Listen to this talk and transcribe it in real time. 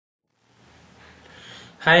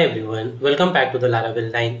Hi everyone, welcome back to the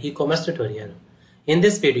Laravel 9 e-commerce tutorial. In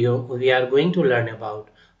this video, we are going to learn about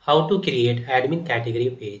how to create admin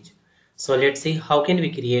category page. So let's see how can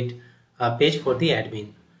we create a page for the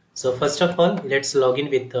admin. So first of all, let's log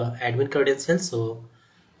in with the admin credentials. So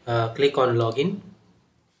click on login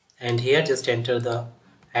and here just enter the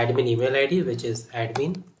admin email ID, which is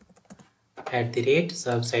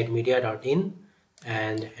admin@surfsidemedia.in,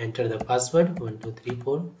 and enter the password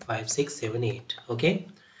 12345678. Okay,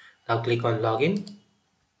 now click on login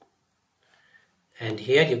and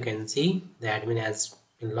here you can see the admin has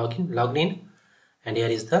been logged in, and here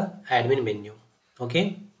is the admin menu.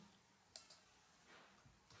 Okay,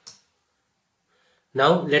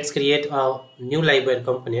 now let's create a new library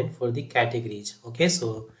component for the categories. Okay,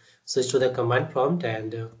 so switch to the command prompt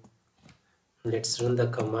and let's run the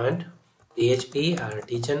command php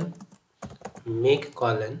artisan make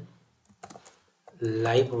colon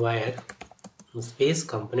livewire space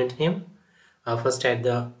component name. First add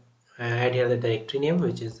here the directory name,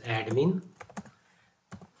 which is admin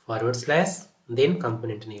 / then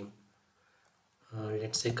component name.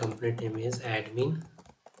 Let's say component name is admin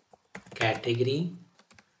category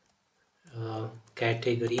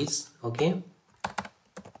categories. Okay,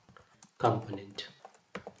 component.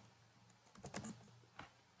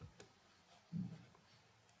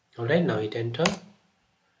 All right, now hit enter.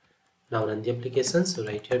 Now run the application. So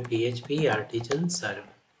write here php artisan serve.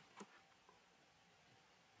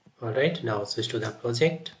 All right, now switch to the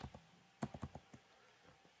project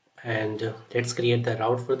and let's create the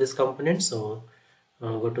route for this component. So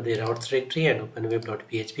go to the routes directory and open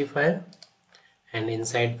web.php file, and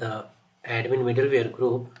inside the admin middleware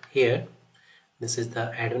group here, this is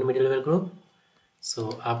the admin middleware group.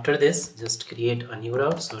 So after this, just create a new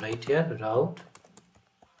route. So right here route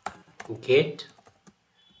get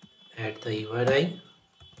at the URI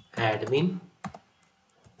admin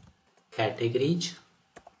categories.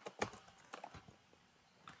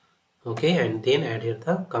 Okay, and then add here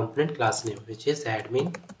the component class name, which is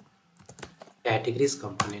admin categories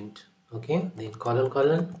component. Okay, then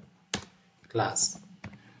colon class,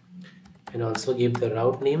 and also give the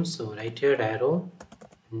route name. So right here arrow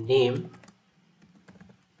name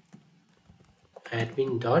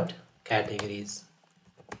admin dot categories.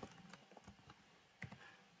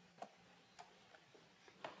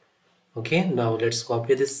 Okay, now let's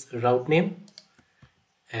copy this route name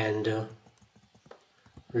and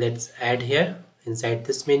let's add here inside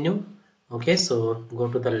this menu. Okay, so go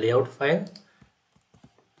to the layout file,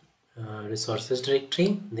 resources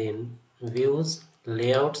directory, then views,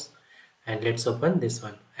 layouts, and let's open this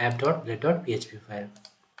one app.blade.php file,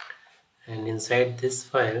 and inside this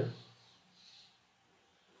file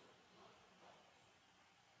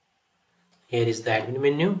here is the admin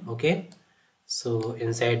menu. Okay, so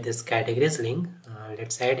inside this categories link,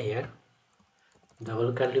 let's add here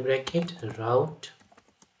double curly bracket route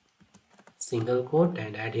single quote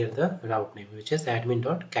and add here the route name, which is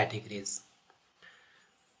admin.categories.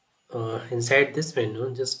 Inside this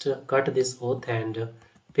menu, just cut this oath and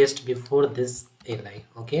paste before this li.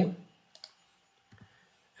 Okay,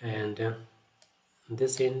 and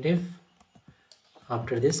this endif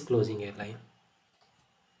after this closing li.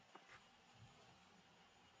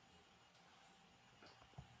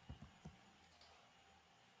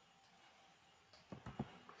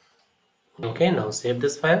 Okay, now save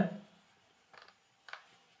this file.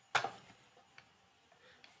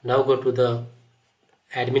 Now go to the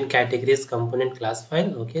admin categories component class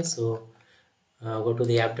file. Okay, so go to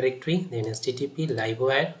the app directory, then http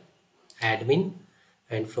livewire admin,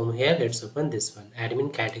 and from here let's open this one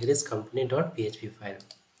admin categories component.php file.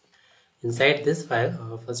 Inside this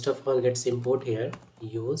file, first of all let's import here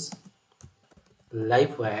use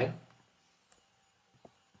livewire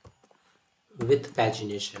with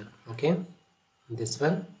pagination. Okay, this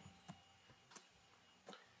one,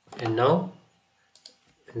 and now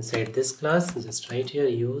inside this class just write here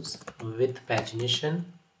use with pagination.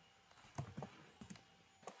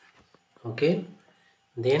 Okay,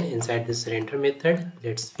 then inside this render method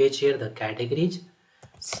let's fetch here the categories.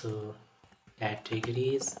 So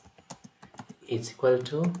categories is equal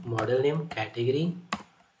to model name category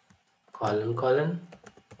colon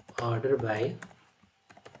order by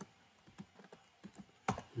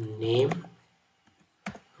name.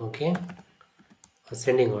 Okay,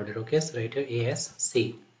 ascending order. Okay, so write here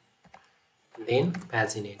ASC, then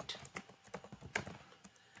paginate.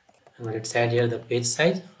 Let's add here the page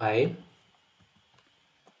size 5.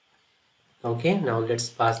 Okay, now let's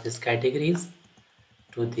pass this categories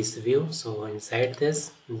to this view. So inside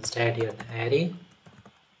this, let's add here the array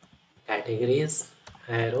categories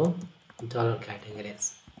arrow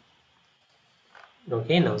 $categories.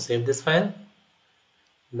 Okay, now save this file.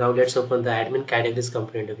 Now let's open the admin categories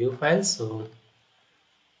component view file. So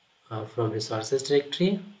from resources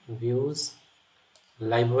directory, views,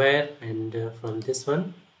 livewire, and from this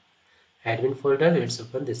one admin folder, let's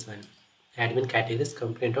open this one, admin categories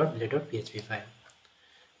component.blade.php file.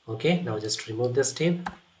 Okay, now just remove this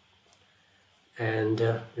tab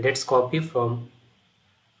and let's copy from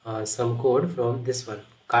some code from this one,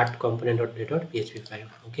 cart component.blade.php file.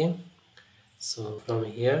 Okay, so from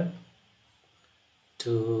here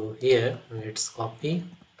to here, let's copy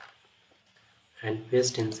and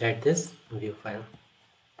paste inside this view file.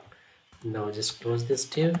 Now just close this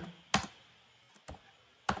tab,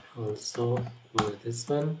 also close this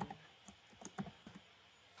one,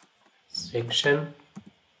 section.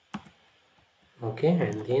 Okay,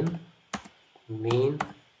 and then main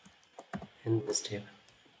and this tab.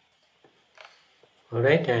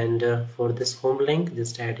 Alright, and for this home link,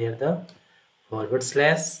 just add here the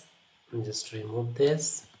 /, just remove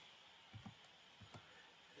this,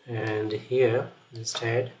 and here just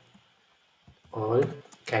add all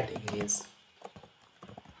categories.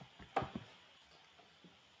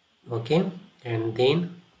 Okay, and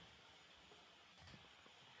then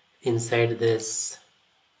inside this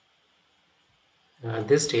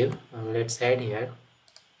this tab, let's add here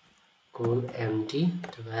col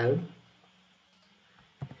MD12,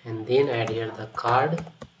 and then add here the card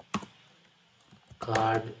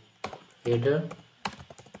header.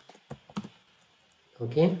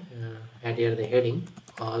 Okay, add here the heading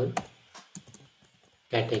all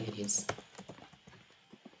categories,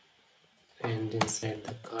 and inside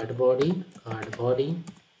the card body,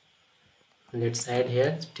 let's add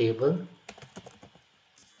here table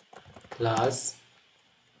class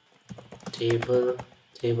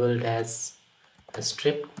table as a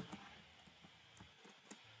strip.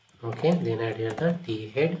 Okay, then add here the t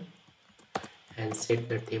head and set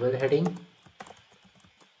the table heading.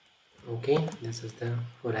 Okay, this is the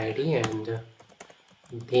full ID, and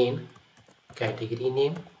then category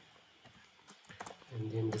name,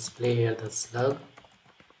 and then display here the slug,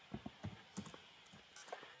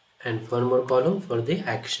 and one more column for the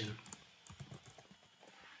action.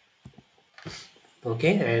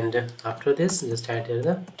 Okay, and after this just add here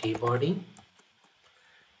the t body,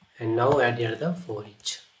 and now add here the for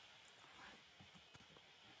each.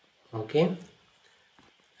 Okay,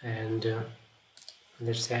 and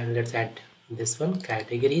let's add this one,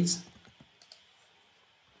 categories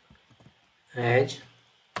as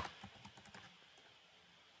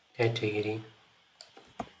category,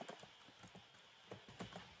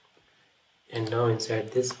 and now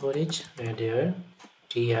inside this for each add here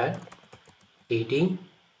tr dd,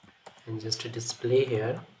 and just to display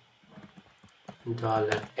here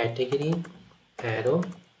 $category arrow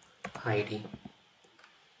id.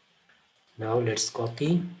 Now let's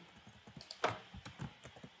copy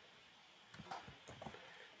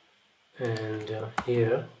and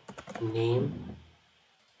here name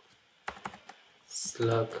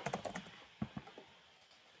slug,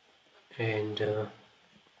 and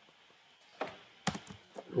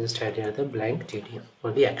just add here the blank td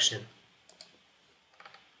for the action.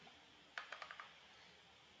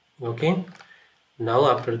 Okay, now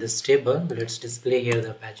after this table, let's display here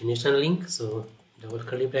the pagination link. So double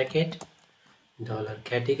curly bracket,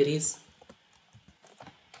 $categories,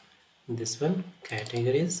 this one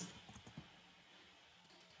categories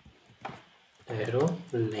arrow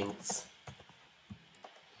links.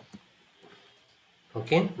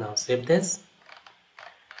 Okay, now save this,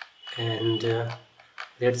 and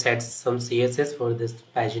let's add some CSS for this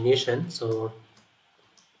pagination. So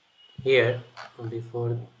here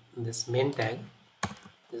before this main tag,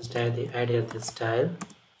 just add here this style,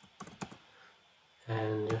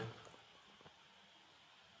 and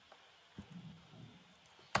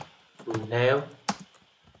nav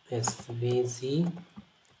svg,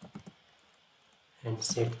 and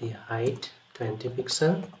set the height 20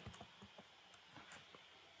 pixel,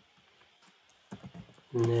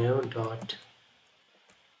 nav dot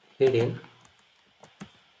hidden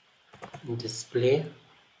display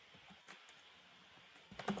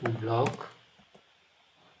block.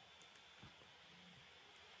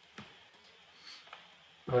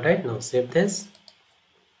 Alright, now save this.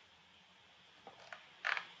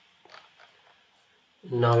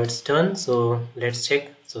 Now it's done, so let's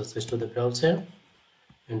check. So switch to the browser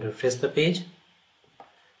and refresh the page.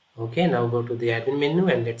 Okay, now go to the admin menu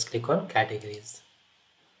and let's click on categories,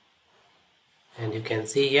 and you can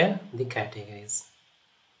see here the categories.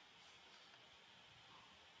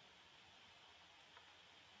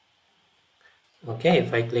 Okay,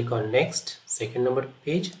 if I click on next, second number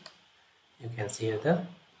page, you can see here the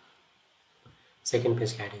second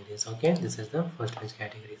page categories. Okay, this is the first page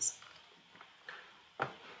categories.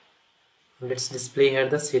 Let's display here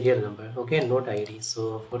the serial number. Okay, note ID.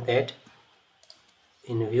 So for that,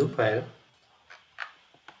 in view file,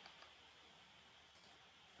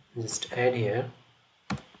 just add here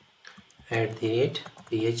add the rate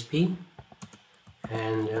php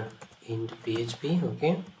and int php.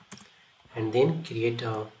 Okay, and then create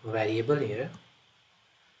a variable here,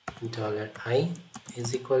 $I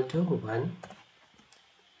is equal to 1,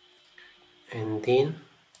 and then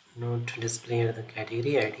not display here the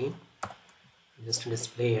category ID, just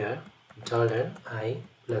display here $I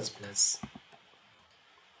plus plus.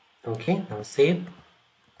 Okay, now save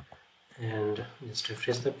and just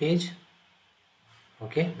refresh the page.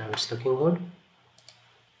 Okay, now it's looking good.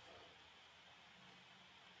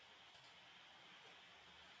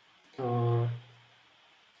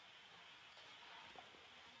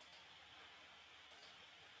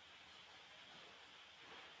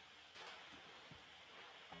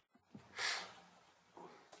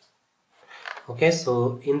 Okay,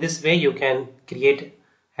 so in this way you can create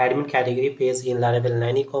admin category page in Laravel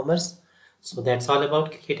 9 e-commerce. So that's all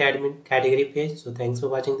about create admin category page. So thanks for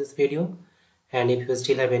watching this video, and if you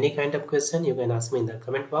still have any kind of question, you can ask me in the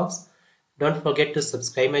comment box. Don't forget to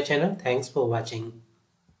subscribe my channel. Thanks for watching.